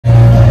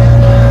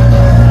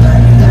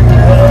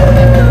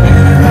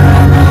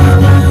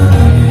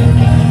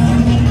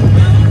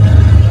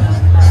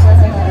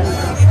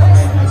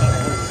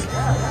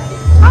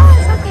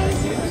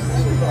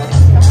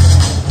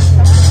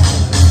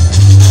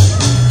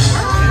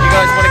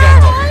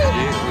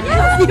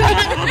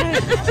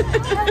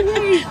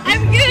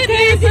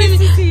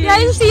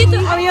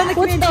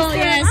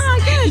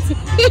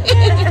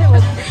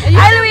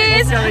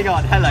Chris. What's going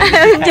on? Hello.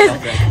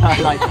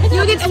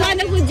 You did a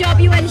wonderful job,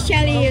 you and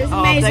Shelly. It's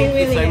amazing, thank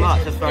really. you so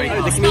much. That's very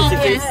good. The community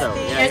food still.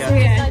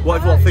 Yes.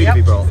 What food have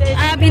you brought?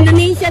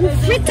 Indonesian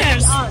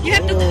fritters. You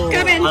have to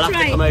come and I'll try.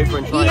 have to come over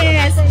and try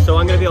Yes. them. So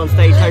I'm going to be on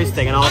stage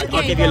hosting, and I'll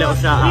give you a little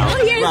shout out.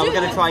 Oh, yes. Well, we're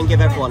going to try and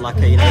give everyone like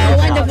a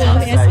wonderful. shout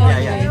out. Yes, So,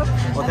 yeah.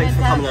 Well, thanks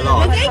for coming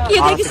along. Well, thank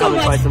you. I'll Thank you so have to come and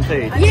much. try some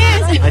food.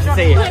 Yes. Nice to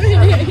see you.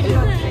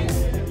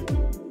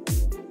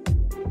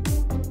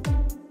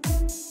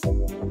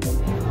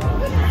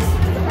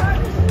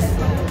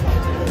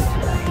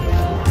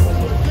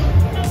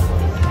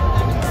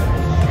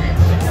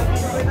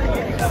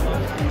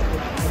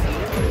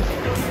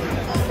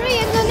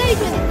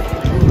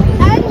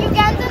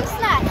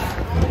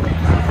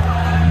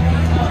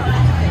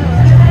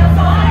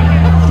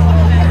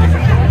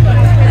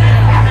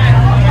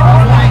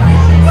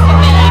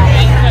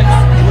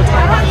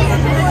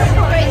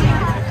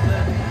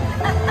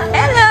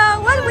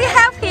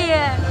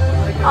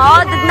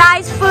 All the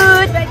nice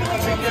food.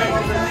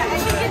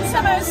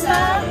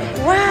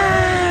 Wow.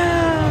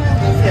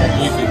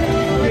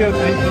 Yeah,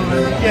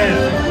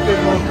 a bit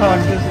more time,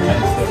 doesn't it?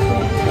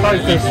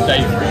 Both this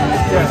day through.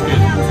 That's good.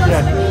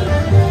 Yeah.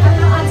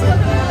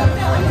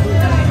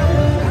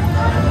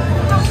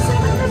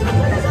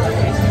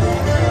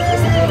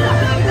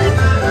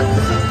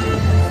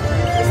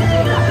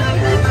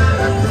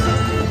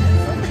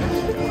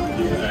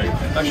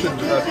 I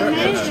shouldn't have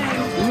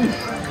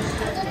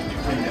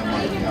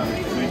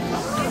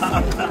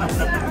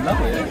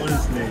love it,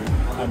 honestly.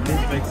 I'm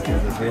being Mexican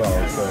as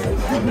well, so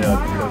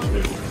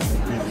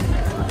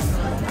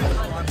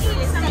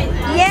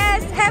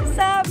yes, have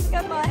some.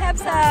 Come on, have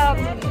some.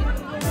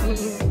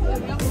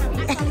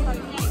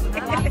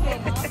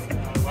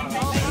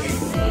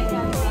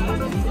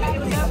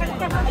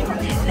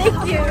 Thank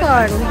you.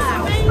 Corn.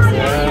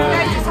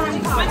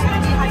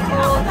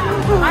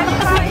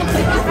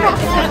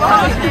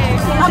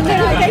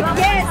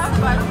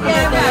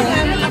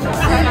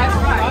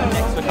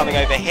 Next we're coming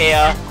over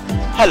here.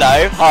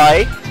 Hello,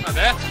 hi. Hi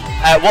there.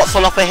 What's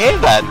on offer here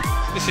then?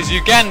 This is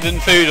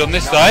Ugandan food on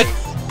this side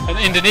and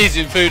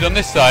Indonesian food on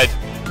this side.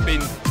 It's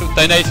been sort of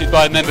donated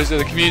by members of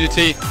the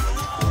community.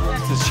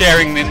 It's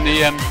sharing in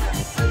the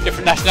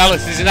different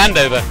nationalities in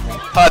Andover.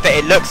 Perfect,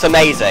 it looks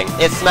amazing.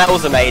 It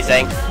smells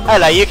amazing.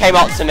 Hello, you came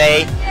up to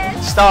me.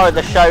 Star of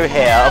the show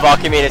here of our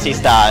community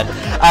stand.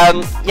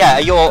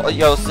 Yeah,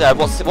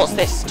 what's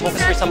this? Talk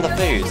us through some of the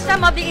foods.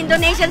 Some of the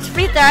Indonesian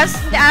fritters,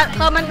 they are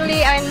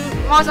commonly, and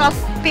most of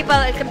people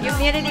in the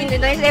community in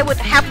Indonesia, they would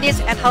have this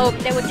at home.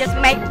 They would just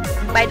make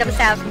by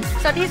themselves.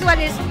 So this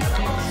one is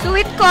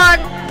sweet corn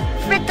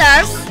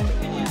fritters.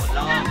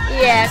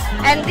 Yes,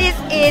 and this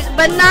is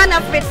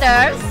banana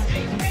fritters.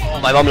 Oh,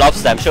 my mum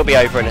loves them. She'll be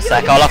over in a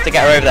sec. I'll have to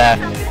get her over there.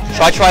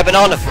 Should I try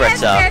banana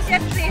fritter? Yes,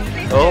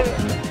 please. Oh.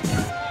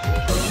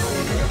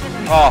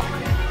 Oh,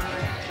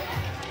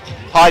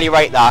 highly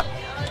rate that.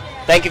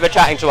 Thank you for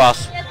chatting to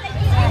us. Are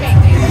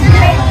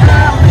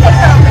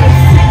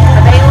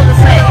they all the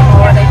same,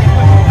 or are they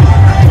different?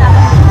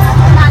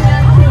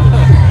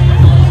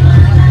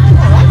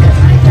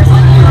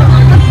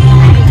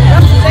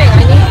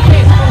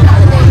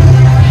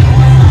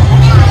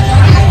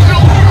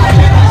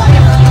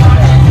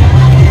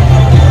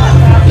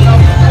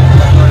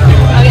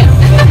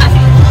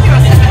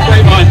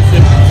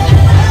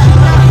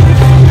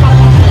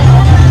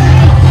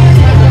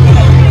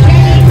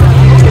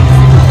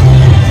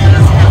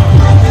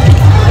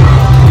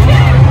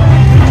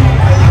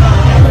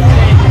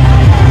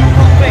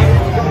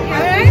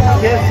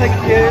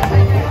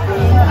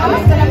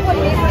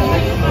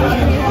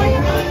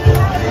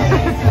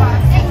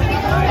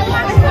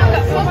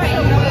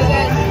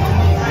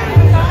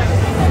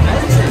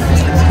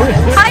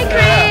 Hi,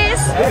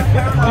 Chris.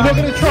 You're not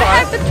going to try? You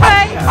have to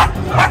try.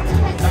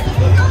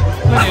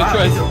 Plenty of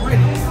choice.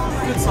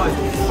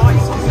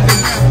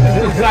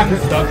 Exactly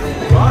stuff.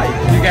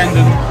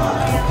 Ugandan.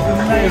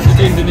 This is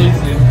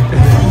Indonesian.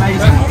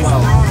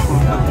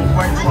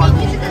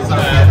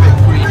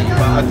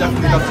 I'd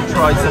definitely love to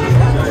try some.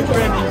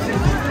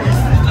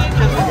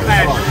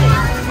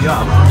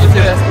 Yum.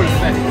 Yeah, that's pretty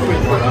fresh.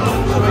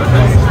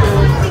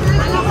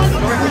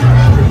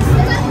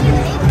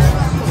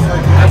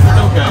 How's it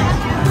all going?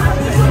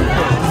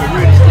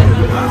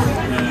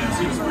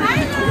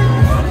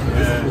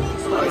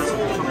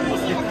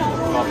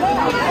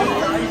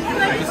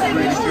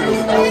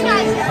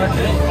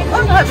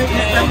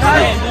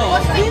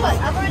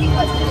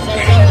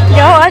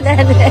 Go on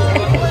then.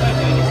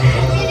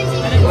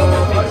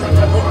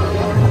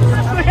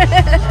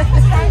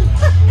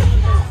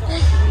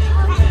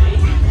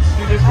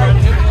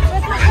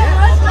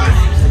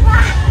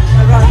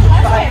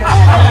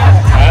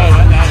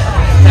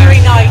 Very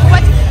nice.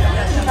 What?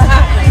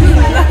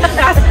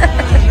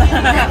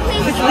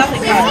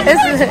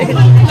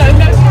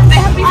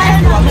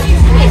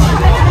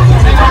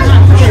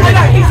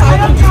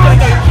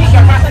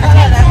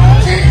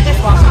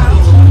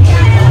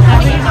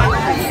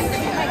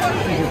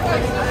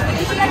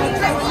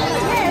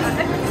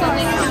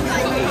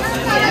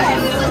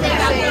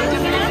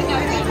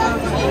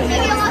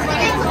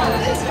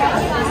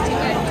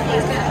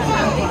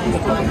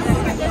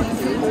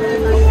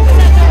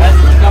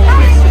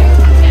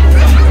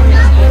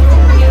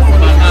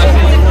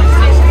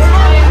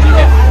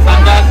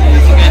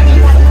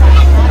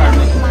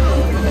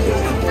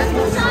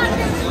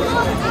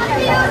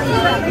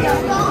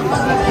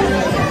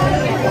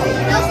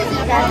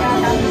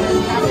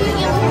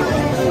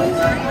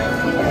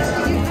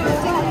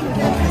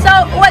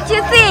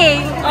 you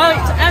think? Oh,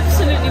 it's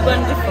absolutely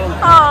wonderful.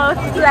 Oh,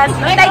 bless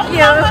you. Thank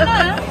you.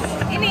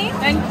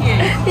 Thank you.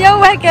 You're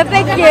welcome.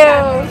 Thank you.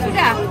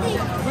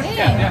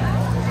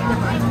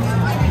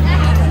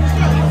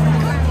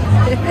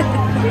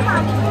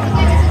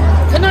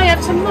 Can I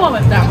have some more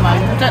of that one?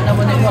 I don't know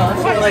what it was.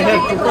 They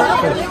had for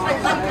breakfast.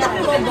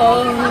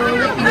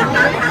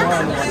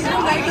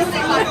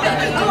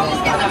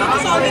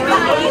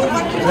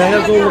 They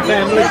have all the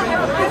family.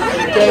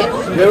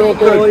 They're all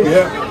boys.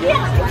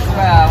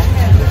 Wow,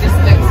 this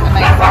looks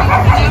amazing.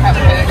 Do you have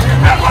food?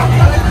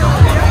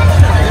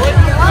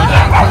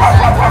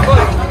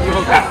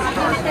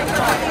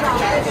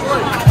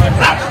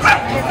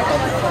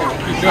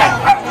 Good job.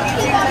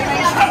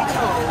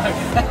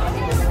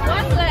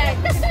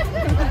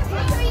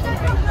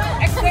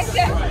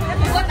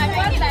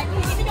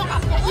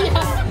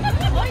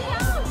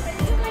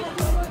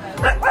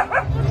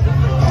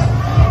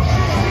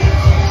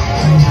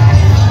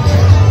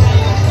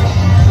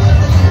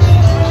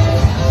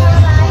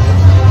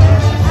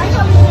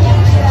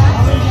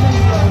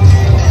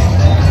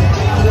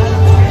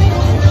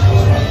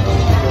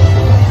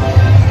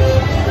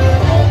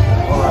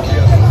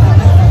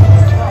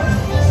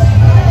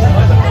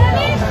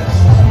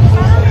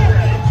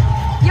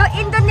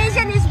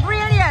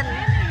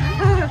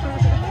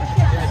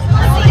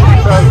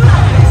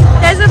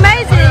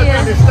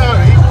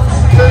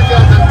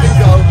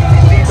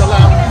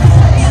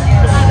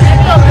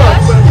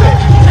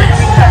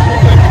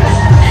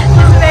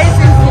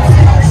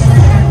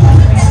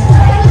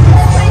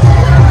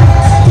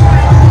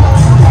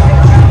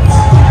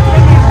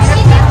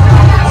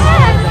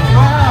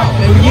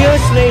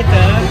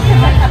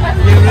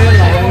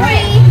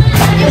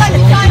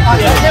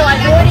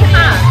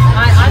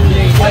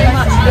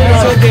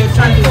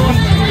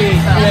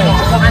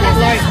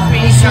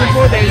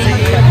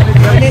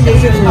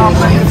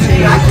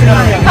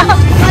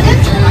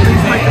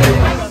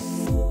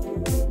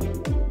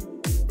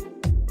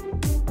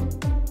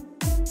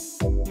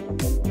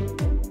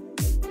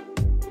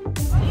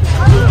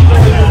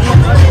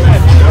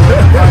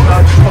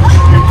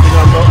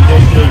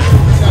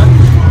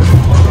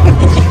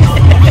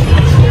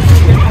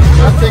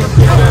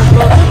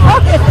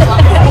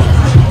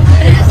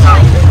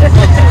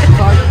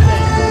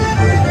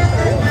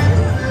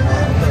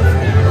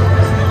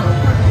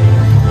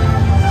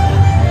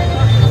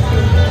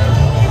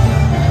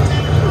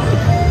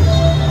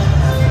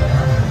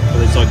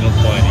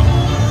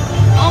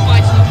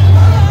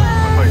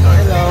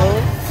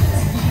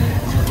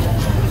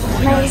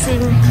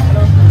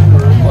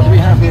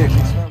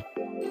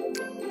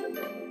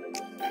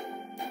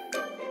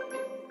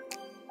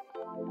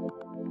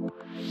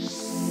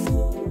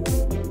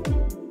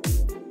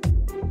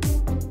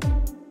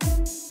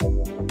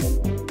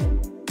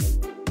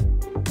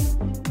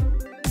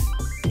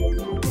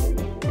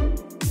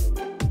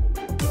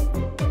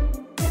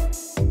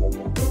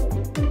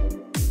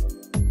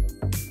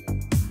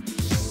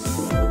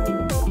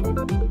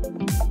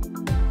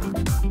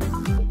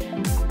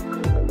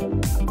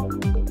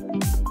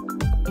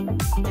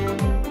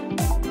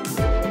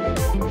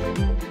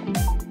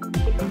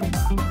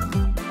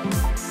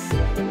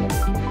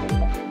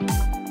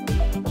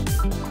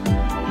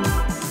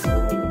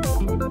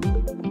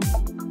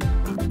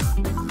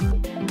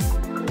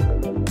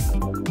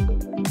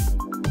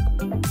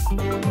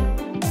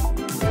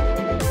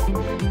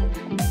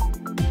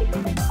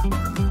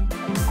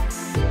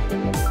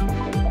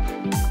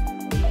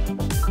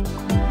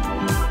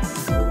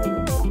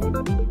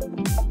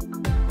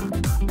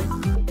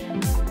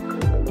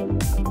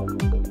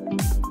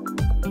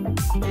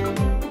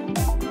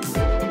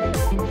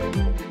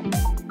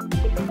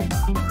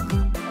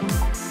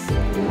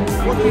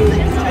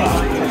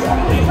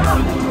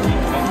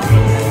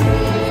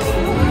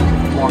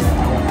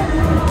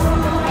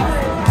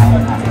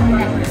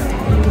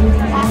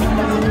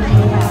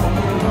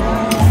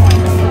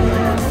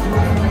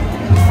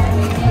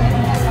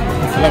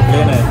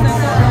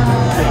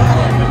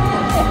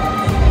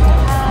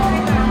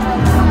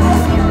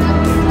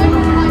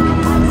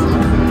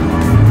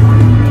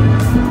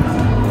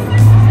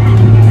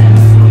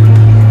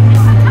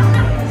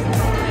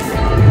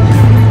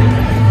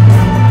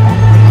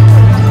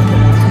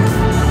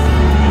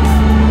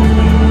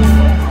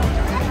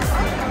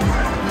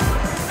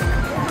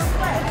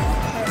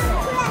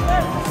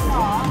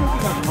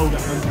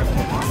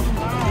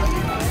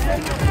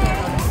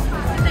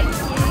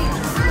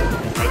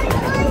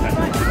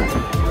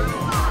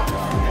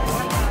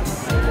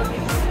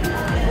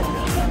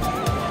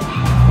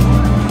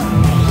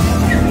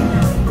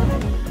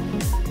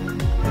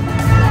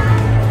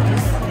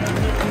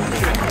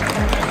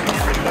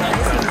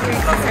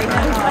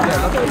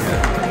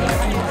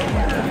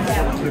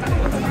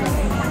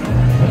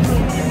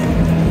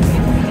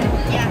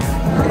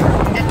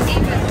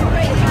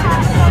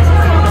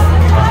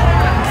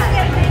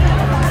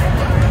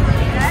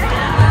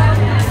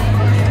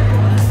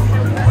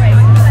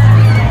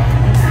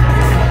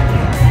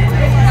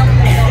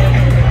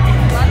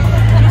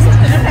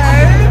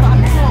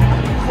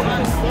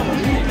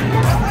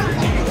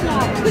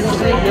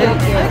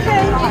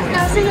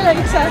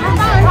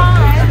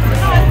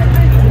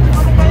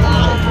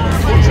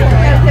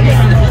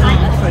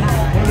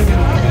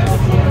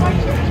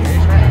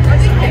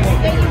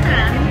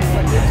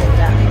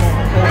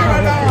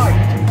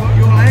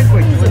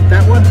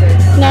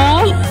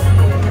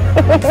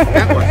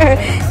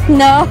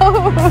 No.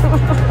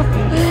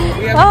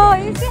 Oh,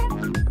 is it?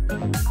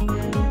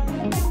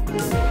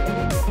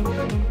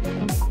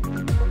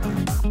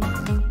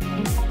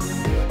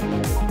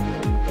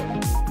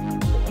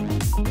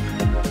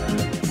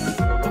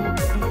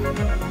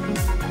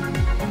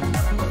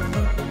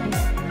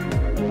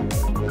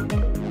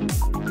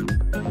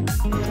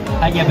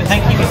 Yeah, but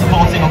thank you for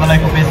supporting all the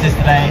local businesses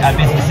today.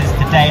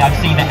 I've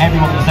seen that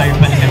everyone that's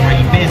open has been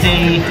really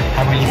busy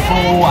and really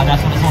full, and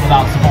that's what it's all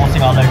about,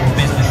 supporting our local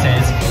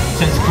businesses.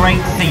 So it's great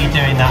to see you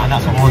doing that, and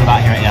that's what we're all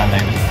about here at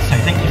InAndover. So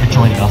thank you for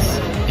joining us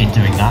in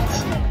doing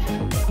that.